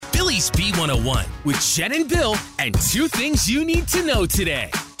Phillies B101 with Jen and Bill and two things you need to know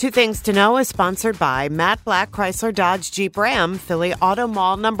today. Two Things to Know is sponsored by Matt Black, Chrysler, Dodge, Jeep, Ram, Philly Auto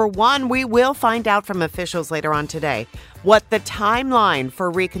Mall #1. We will find out from officials later on today what the timeline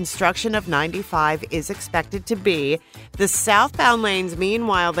for reconstruction of 95 is expected to be. The southbound lanes,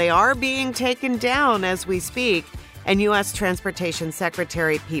 meanwhile, they are being taken down as we speak. And U.S. Transportation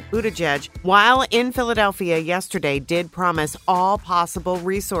Secretary Pete Buttigieg, while in Philadelphia yesterday, did promise all possible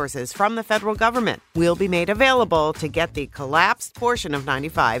resources from the federal government will be made available to get the collapsed portion of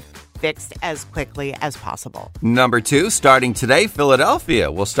 95 fixed as quickly as possible. Number 2, starting today,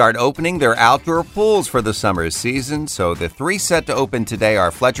 Philadelphia will start opening their outdoor pools for the summer season. So the 3 set to open today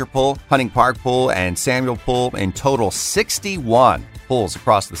are Fletcher Pool, Hunting Park Pool, and Samuel Pool. In total, 61 pools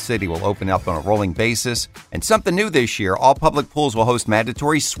across the city will open up on a rolling basis. And something new this year, all public pools will host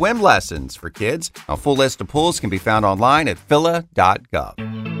mandatory swim lessons for kids. A full list of pools can be found online at phila.gov.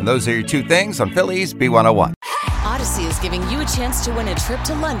 And those are your two things on Phillies B101. Odyssey is giving you a chance to win a trip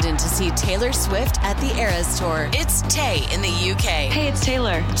to London to see Taylor Swift at the Eras Tour. It's Tay in the UK. Hey, it's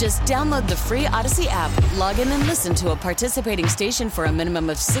Taylor. Just download the free Odyssey app, log in and listen to a participating station for a minimum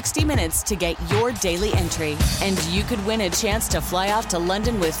of 60 minutes to get your daily entry. And you could win a chance to fly off to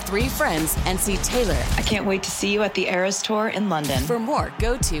London with 3 friends and see Taylor. I can't wait to see you at the Eras Tour in London. For more,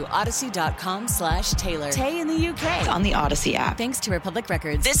 go to odyssey.com/Taylor. Tay in the UK. On the Odyssey app. Thanks to Republic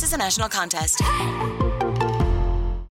Records. This is a national contest.